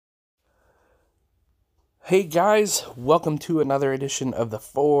Hey guys, welcome to another edition of the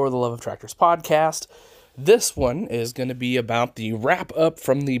For the Love of Tractors podcast. This one is going to be about the wrap up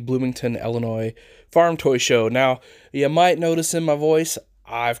from the Bloomington, Illinois Farm Toy Show. Now, you might notice in my voice,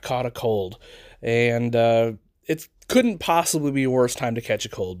 I've caught a cold. And it couldn't possibly be a worse time to catch a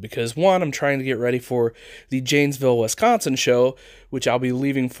cold because, one, I'm trying to get ready for the Janesville, Wisconsin show, which I'll be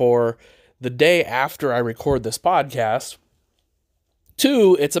leaving for the day after I record this podcast.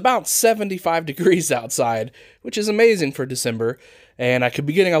 Two, it's about 75 degrees outside, which is amazing for December, and I could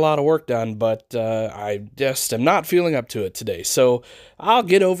be getting a lot of work done, but I just am not feeling up to it today. So I'll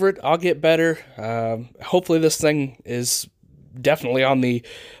get over it. I'll get better. Hopefully this thing is definitely on the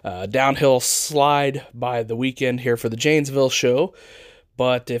downhill slide by the weekend here for the Janesville show.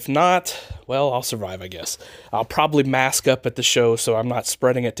 But if not, well, I'll survive, I guess. I'll probably mask up at the show so I'm not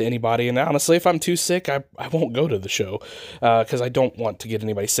spreading it to anybody. And honestly, if I'm too sick, I won't go to the show because I don't want to get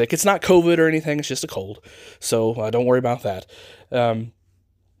anybody sick. It's not COVID or anything. It's just a cold. So don't worry about that.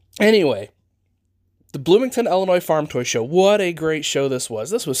 Anyway, the Bloomington, Illinois Farm Toy Show. What a great show this was.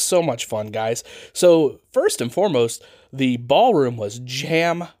 This was so much fun, guys. So first and foremost, the ballroom was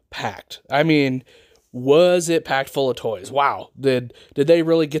jam-packed. I mean, was it packed full of toys? Wow. Did they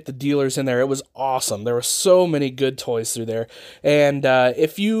really get the dealers in there? It was awesome. There were so many good toys through there. And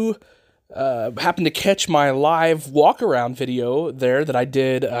if you happen to catch my live walk-around video there that I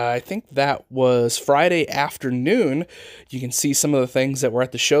did, I think that was Friday afternoon, you can see some of the things that were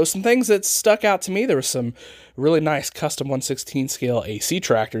at the show. Some things that stuck out to me. There were some really nice custom 1/16 scale AC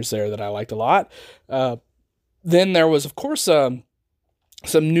tractors there that I liked a lot. Then there was, of course,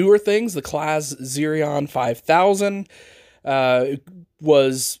 some newer things. The Claas Xerion 5000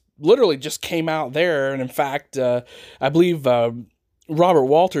 was literally just came out there. And in fact, I believe Robert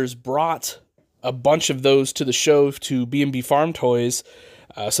Walters brought a bunch of those to the show to B&B Farm Toys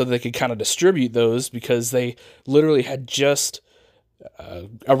so that they could kind of distribute those because they literally had just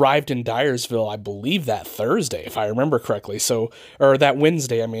arrived in Dyersville, I believe that Thursday, if I remember correctly. Or that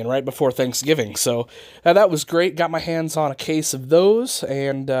Wednesday, right before Thanksgiving. So that was great. Got my hands on a case of those,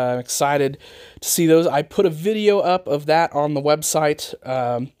 and I'm excited to see those. I put a video up of that on the website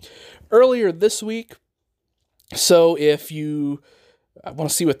earlier this week. So if you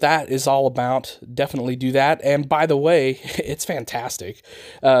want to see what that is all about, definitely do that. And by the way, it's fantastic.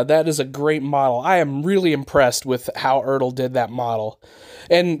 That is a great model. I am really impressed with how Ertl did that model.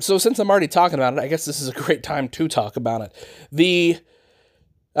 And so since I'm already talking about it, I guess this is a great time to talk about it. The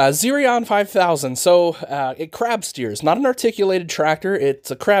Xerion 5000, so it crab steers. Not an articulated tractor,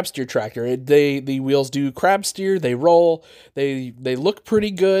 it's a crab steer tractor. The wheels do crab steer, they roll, they look pretty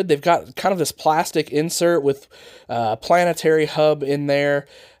good. They've got kind of this plastic insert with a planetary hub in there.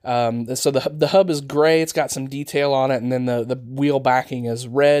 So the hub is gray, it's got some detail on it, and then the wheel backing is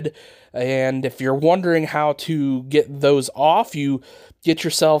red. And if you're wondering how to get those off, you get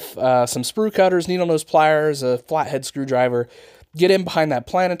yourself some sprue cutters, needle nose pliers, a flathead screwdriver. Get in behind that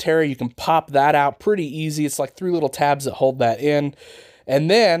planetary. You can pop that out pretty easy. It's like 3 little tabs that hold that in. And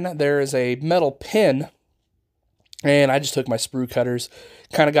then there is a metal pin. And I just took my sprue cutters,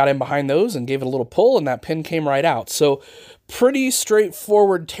 kind of got in behind those and gave it a little pull, and that pin came right out. So pretty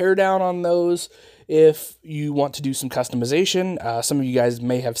straightforward teardown on those if you want to do some customization. Some of you guys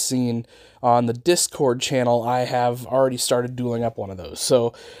may have seen on the Discord channel, I have already started doing up one of those.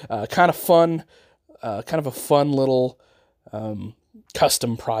 So kind of a fun little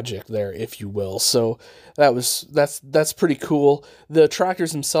custom project there, if you will. So that's pretty cool. The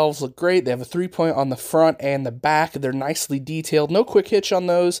tractors themselves look great. They have a 3-point on the front and the back. They're nicely detailed. No quick hitch on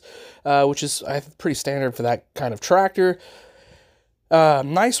those, which is pretty standard for that kind of tractor.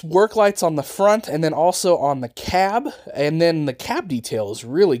 Nice work lights on the front and then also on the cab. And then the cab detail is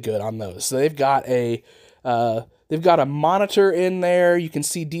really good on those. So they've got a monitor in there. You can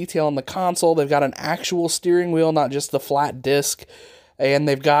see detail on the console. They've got an actual steering wheel, not just the flat disc. And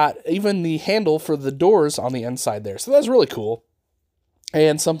they've got even the handle for the doors on the inside there. So that's really cool.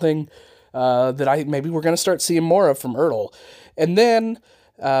 And something that maybe we're going to start seeing more of from Ertl. And then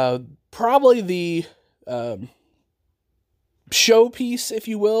probably the showpiece, if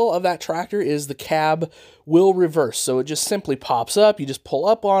you will, of that tractor is the cab will reverse. So it just simply pops up. You just pull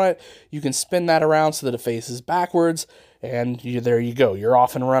up on it. You can spin that around so that it faces backwards. And there you go. You're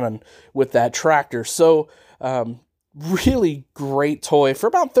off and running with that tractor. So really great toy for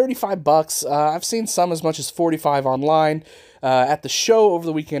about $35. I've seen some as much as $45 online. At the show over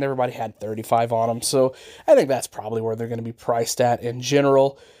the weekend, everybody had $35 on them. So I think that's probably where they're going to be priced at in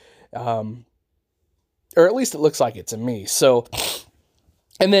general. Or at least it looks like it to me. So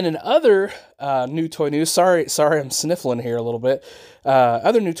And then in other new toy news, sorry, I'm sniffling here a little bit.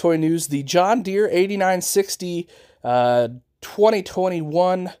 Other new toy news, the John Deere 8960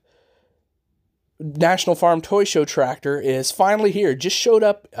 2021 National Farm Toy Show tractor is finally here. Just showed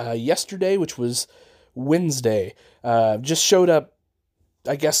up yesterday, which was Wednesday. Just showed up,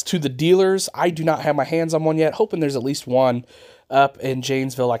 I guess, to the dealers. I do not have my hands on one yet. Hoping there's at least one up in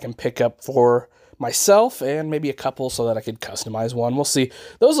Janesville I can pick up for myself and maybe a couple so that I could customize one. We'll see.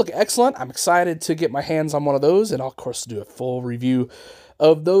 Those look excellent. I'm excited to get my hands on one of those, and I'll, of course, do a full review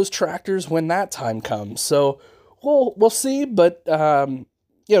of those tractors when that time comes. So we'll see, but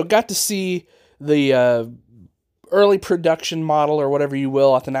got to see the early production model or whatever you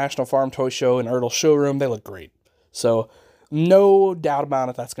will at the National Farm Toy Show in Ertl Showroom. They look great. So no doubt about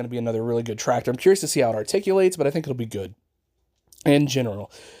it, that's going to be another really good tractor. I'm curious to see how it articulates, but I think it'll be good in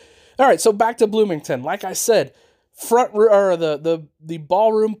general. All right, so back to Bloomington. Like I said, the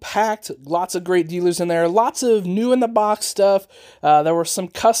ballroom packed, lots of great dealers in there, lots of new in the box stuff. There were some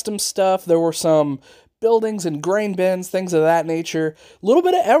custom stuff. There were some buildings and grain bins, things of that nature. A little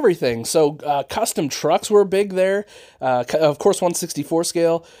bit of everything. So custom trucks were big there. Of course, 1/64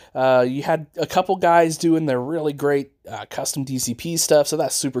 scale. You had a couple guys doing their really great custom DCP stuff, so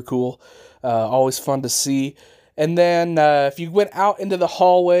that's super cool. Always fun to see. And then if you went out into the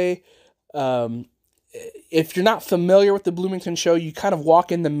hallway, if you're not familiar with the Bloomington show, you kind of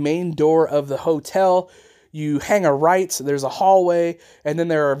walk in the main door of the hotel. You hang a right, so there's a hallway, and then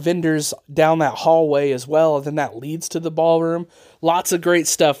there are vendors down that hallway as well, and then that leads to the ballroom. Lots of great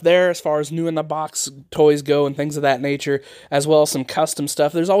stuff there as far as new in the box toys go and things of that nature, as well as some custom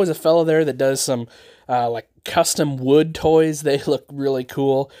stuff. There's always a fellow there that does some like custom wood toys. They look really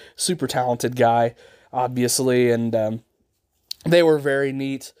cool. Super talented guy, obviously, and they were very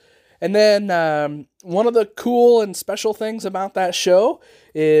neat. And then one of the cool and special things about that show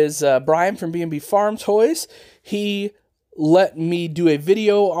is Brian from B&B Farm Toys. He let me do a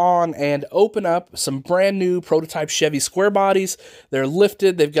video on and open up some brand new prototype Chevy square bodies. They're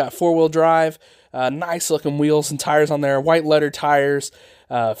lifted. They've got 4-wheel drive, nice looking wheels and tires on there, white letter tires.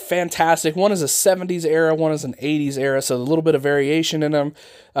 Fantastic. One is a 70s era, one is an 80s era, so a little bit of variation in them.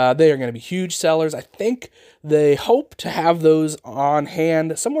 They are going to be huge sellers. I think they hope to have those on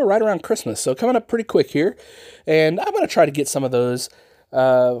hand somewhere right around Christmas, so coming up pretty quick here. And I'm going to try to get some of those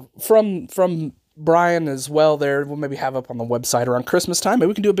from Brian as well there. We'll maybe have up on the website around Christmas time. Maybe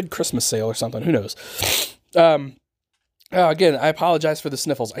we can do a big Christmas sale or something. Who knows? Again, I apologize for the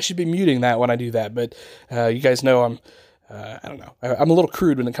sniffles. I should be muting that when I do that, but you guys know I don't know. I'm a little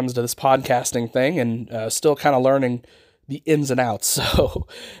crude when it comes to this podcasting thing and still kind of learning the ins and outs. So,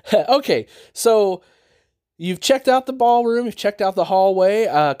 okay. So you've checked out the ballroom. You've checked out the hallway.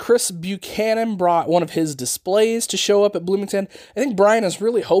 Chris Buchanan brought one of his displays to show up at Bloomington. I think Brian is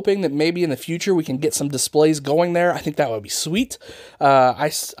really hoping that maybe in the future we can get some displays going there. I think that would be sweet.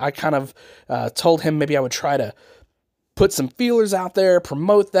 I kind of told him maybe I would try to put some feelers out there,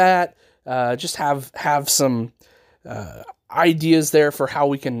 promote that, just have some ideas there for how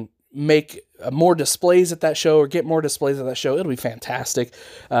we can make more displays at that show or get more displays at that show. It'll be fantastic.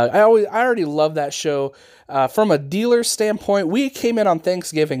 I already love that show. From a dealer standpoint, we came in on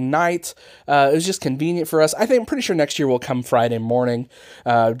Thanksgiving night. It was just convenient for us. I'm pretty sure next year we'll come Friday morning,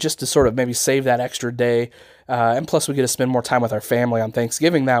 just to sort of maybe save that extra day. And plus we get to spend more time with our family on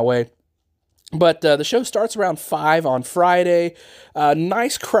Thanksgiving that way. But the show starts around 5 on Friday.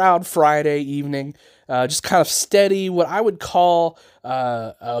 Nice crowd Friday evening. Just kind of steady, what I would call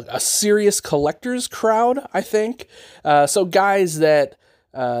a serious collectors crowd, I think. So guys that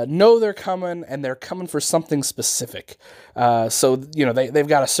know they're coming and they're coming for something specific. So they've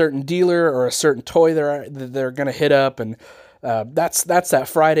got a certain dealer or a certain toy they're going to hit up, and that's that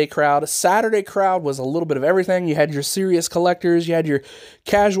Friday crowd. Saturday crowd was a little bit of everything. You had your serious collectors, you had your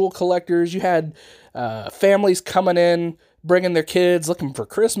casual collectors, you had families coming in, bringing their kids, looking for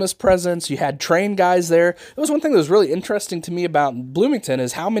Christmas presents. You had train guys there. It was one thing that was really interesting to me about Bloomington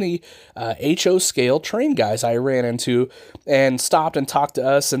is how many HO scale train guys I ran into and stopped and talked to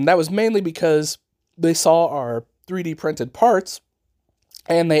us. And that was mainly because they saw our 3D printed parts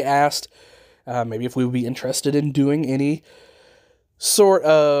and they asked maybe if we would be interested in doing any sort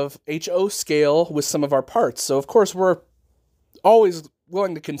of HO scale with some of our parts. So of course we're always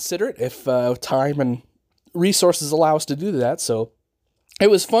willing to consider it if time and resources allow us to do that. So it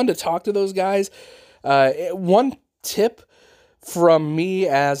was fun to talk to those guys. One tip from me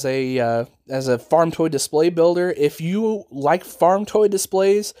as a farm toy display builder, if you like farm toy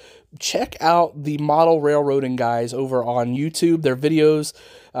displays, check out the Model Railroading guys over on YouTube. Their videos,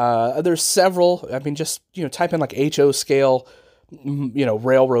 there's several. I mean, just type in like HO scale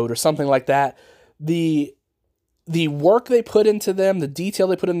railroad or something like that. The work they put into them, the detail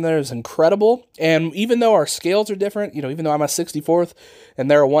they put in there is incredible. And even though our scales are different, even though I'm a 64th and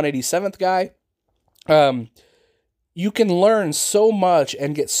they're a 187th guy, you can learn so much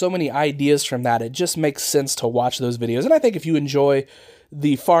and get so many ideas from that. It just makes sense to watch those videos. And I think if you enjoy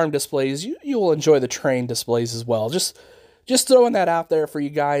the farm displays, you will enjoy the train displays as well. Just throwing that out there for you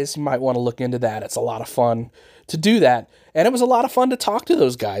guys. You might want to look into that. It's a lot of fun to do that. And it was a lot of fun to talk to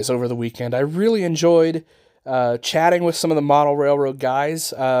those guys over the weekend. I really enjoyed chatting with some of the model railroad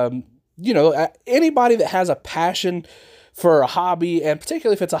guys. Anybody that has a passion for a hobby, and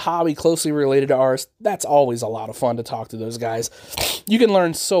particularly if it's a hobby closely related to ours, that's always a lot of fun to talk to those guys. You can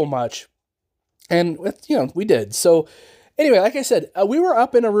learn so much. And, we did. So, anyway, like I said, we were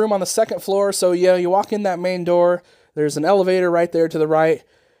up in a room on the second floor. So, you walk in that main door. There's an elevator right there to the right.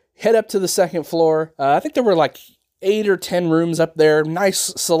 Head up to the second floor. I think there were like 8 or 10 rooms up there.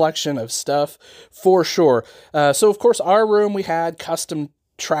 Nice selection of stuff for sure. So, of course, our room, we had custom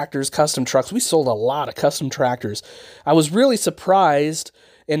tractors, custom trucks. We sold a lot of custom tractors. I was really surprised.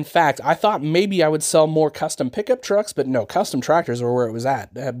 In fact, I thought maybe I would sell more custom pickup trucks, but no, custom tractors were where it was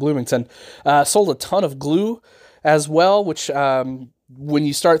at Bloomington. Sold a ton of glue as well, which when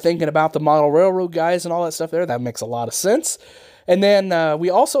you start thinking about the model railroad guys and all that stuff there, that makes a lot of sense. And then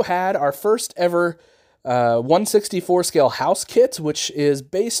we also had our first ever 164 scale house kit, which is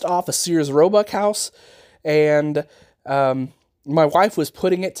based off a Sears Roebuck house. And my wife was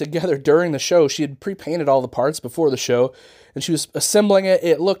putting it together during the show. She had pre-painted all the parts before the show, and she was assembling it.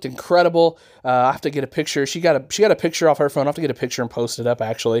 It looked incredible. I have to get a picture. She got a picture off her phone. I have to get a picture and post it up,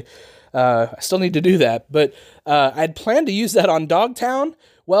 actually. I still need to do that. But I'd planned to use that on Dogtown.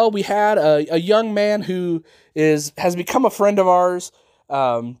 Well, we had a young man who has become a friend of ours.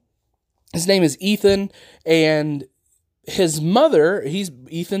 His name is Ethan, and his mother,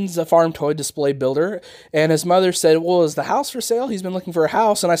 Ethan's a farm toy display builder, and his mother said, well, is the house for sale? He's been looking for a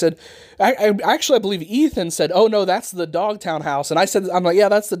house. And I said, I believe Ethan said, oh no, that's the Dogtown house. And I'm like, yeah,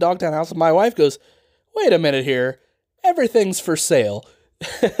 that's the Dogtown house. And my wife goes, wait a minute here. Everything's for sale.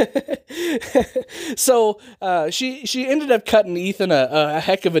 So, she ended up cutting Ethan a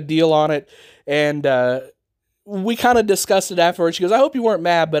heck of a deal on it. And, we kind of discussed it afterwards. She goes, I hope you weren't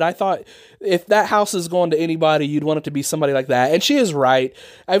mad, but I thought if that house is going to anybody, you'd want it to be somebody like that. And she is right.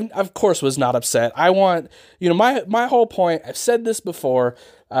 I, of course, was not upset. I want, my whole point, I've said this before,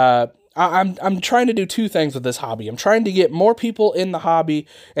 I'm trying to do two things with this hobby. I'm trying to get more people in the hobby,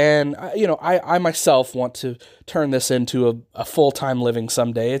 and, I myself want to turn this into a full-time living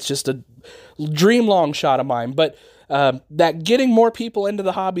someday. It's just a dream long shot of mine, but that getting more people into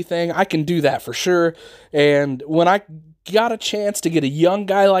the hobby thing, I can do that for sure. And when I got a chance to get a young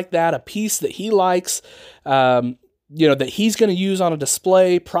guy like that, a piece that he likes, that he's going to use on a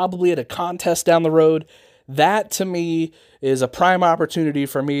display, probably at a contest down the road, that to me is a prime opportunity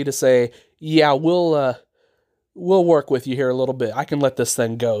for me to say, yeah, we'll work with you here a little bit. I can let this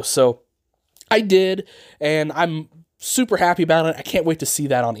thing go. So I did, and I'm super happy about it. I can't wait to see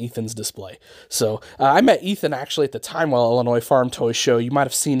that on Ethan's display. So I met Ethan actually at the Timewell, Illinois Farm Toy Show. You might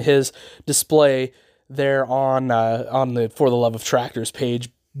have seen his display there on the For the Love of Tractors page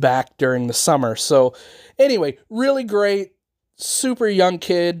back during the summer. So anyway, really great. Super young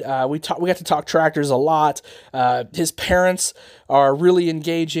kid. We got to talk tractors a lot. His parents are really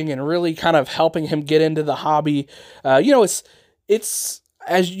engaging and really kind of helping him get into the hobby. It's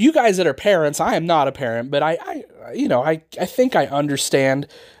as you guys that are parents, I am not a parent, but I think I understand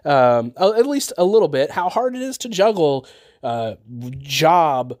at least a little bit how hard it is to juggle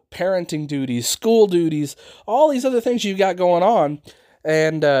job, parenting duties, school duties, all these other things you've got going on.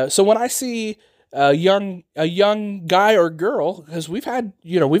 And so when I see a young guy or girl, because we've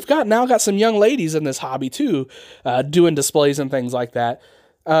got some young ladies in this hobby too, doing displays and things like that.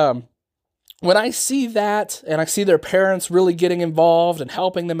 When I see that and I see their parents really getting involved and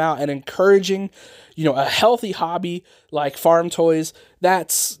helping them out and encouraging, a healthy hobby like farm toys,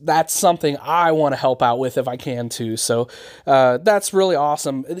 that's something I want to help out with if I can too. So that's really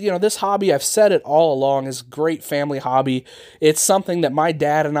awesome. This hobby, I've said it all along, is a great family hobby. It's something that my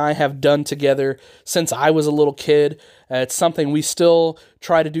dad and I have done together since I was a little kid. It's something we still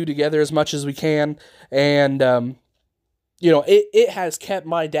try to do together as much as we can. And, it has kept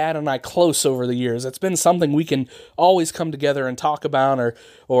my dad and I close over the years. It's been something we can always come together and talk about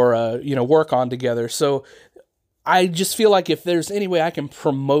or work on together. So I just feel like if there's any way I can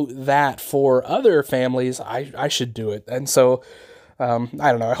promote that for other families, I should do it. And so, I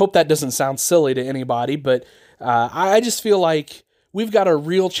don't know. I hope that doesn't sound silly to anybody, but I just feel like we've got a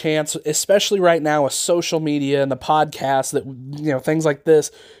real chance, especially right now with social media and the podcasts that, things like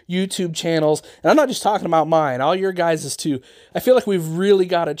this, YouTube channels. And I'm not just talking about mine, all your guys' too. I feel like we've really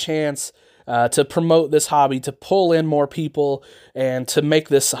got a chance to promote this hobby, to pull in more people, and to make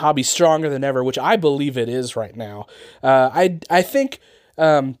this hobby stronger than ever, which I believe it is right now. I think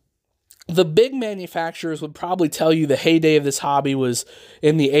the big manufacturers would probably tell you the heyday of this hobby was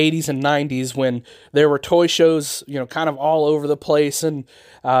in the 80s and 90s when there were toy shows, kind of all over the place, and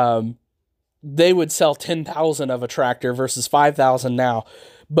they would sell 10,000 of a tractor versus 5,000 now.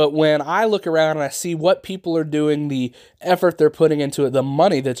 But when I look around and I see what people are doing, the effort they're putting into it, the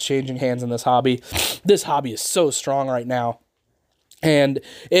money that's changing hands in this hobby is so strong right now, and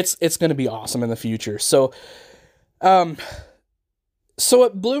it's going to be awesome in the future. So at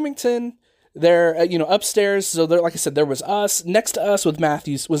Bloomington, there, upstairs, so there, like I said, there was us. Next to us was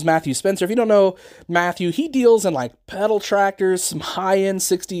Matthew Spencer. If you don't know Matthew, he deals in like pedal tractors, some high-end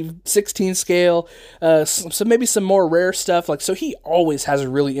 16 scale, maybe some more rare stuff. So he always has a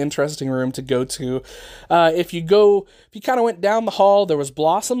really interesting room to go to. If you kind of went down the hall, there was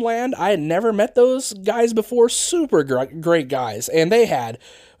Blossom Land. I had never met those guys before. Super great guys, and they had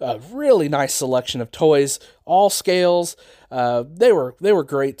a really nice selection of toys, all scales. They were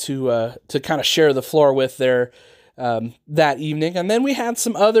great to kind of share the floor with there that evening. And then we had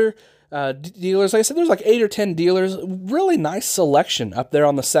some other dealers. Like I said, there's like 8 or 10 dealers. Really nice selection up there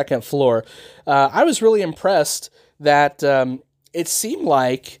on the second floor. I was really impressed that it seemed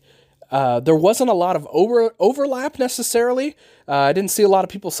like there wasn't a lot of overlap necessarily. I didn't see a lot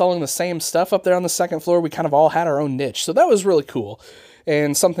of people selling the same stuff up there on the second floor. We kind of all had our own niche. So that was really cool,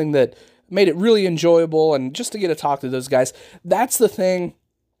 and something that made it really enjoyable, and just to get to talk to those guys. That's the thing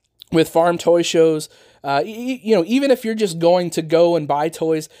with farm toy shows. Even if you're just going to go and buy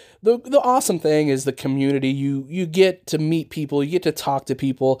toys, the awesome thing is the community. You get to meet people, you get to talk to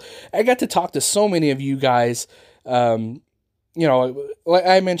people. I got to talk to so many of you guys. Like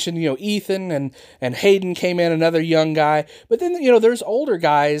I mentioned, Ethan and Hayden came in, another young guy. But then, there's older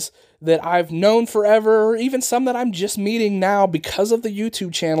guys that I've known forever, or even some that I'm just meeting now because of the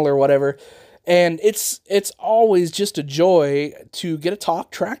YouTube channel or whatever. And it's always just a joy to get to talk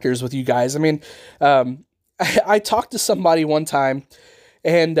tractors with you guys. I mean, I talked to somebody one time,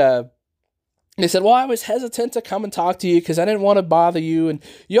 and they said, well, I was hesitant to come and talk to you because I didn't want to bother you. And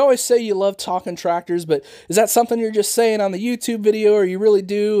you always say you love talking tractors, but is that something you're just saying on the YouTube video, or you really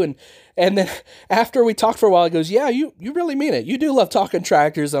do? And then after we talked for a while, he goes, yeah, you really mean it. You do love talking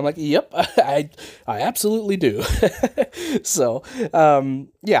tractors. I'm like, yep, I absolutely do. So,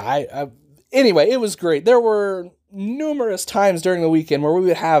 anyway, it was great. There were numerous times during the weekend where we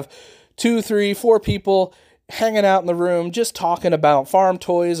would have 2, 3, 4 people hanging out in the room, just talking about farm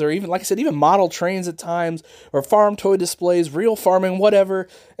toys, or even, like I said, even model trains at times, or farm toy displays, real farming, whatever.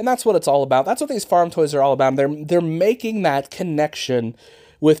 And that's what it's all about. That's what these farm toys are all about. They're making that connection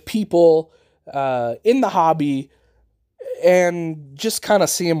with people in the hobby, and just kind of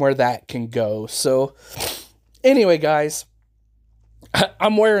seeing where that can go. So anyway, guys,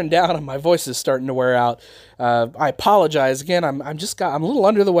 I'm wearing down and my voice is starting to wear out. I apologize again. I'm a little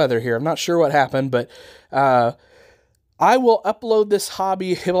under the weather here. I'm not sure what happened, but I will upload this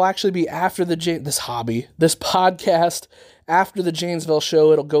hobby. It will actually be after this podcast after the Janesville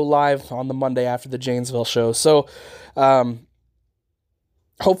show. It'll go live on the Monday after the Janesville show. So,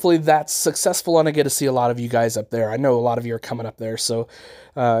 hopefully that's successful, and I get to see a lot of you guys up there. I know a lot of you are coming up there. So,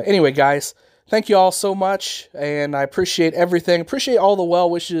 anyway, guys, thank you all so much, and I appreciate everything. Appreciate all the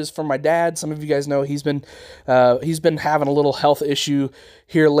well wishes from my dad. Some of you guys know he's been having a little health issue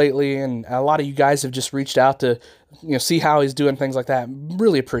here lately, and a lot of you guys have just reached out to see how he's doing, things like that.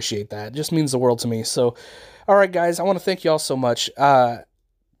 Really appreciate that. It just means the world to me. So, all right, guys, I want to thank you all so much.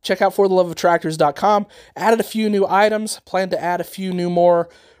 Check out fortheloveoftractors.com. Added a few new items. Plan to add a few new more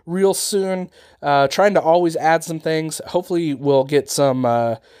real soon. Trying to always add some things. Hopefully we'll get some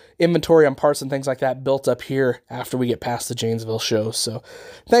inventory on parts and things like that built up here after we get past the Janesville show. So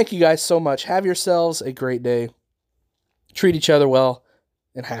thank you guys so much. Have yourselves a great day. Treat each other well,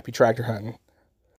 and happy tractor hunting.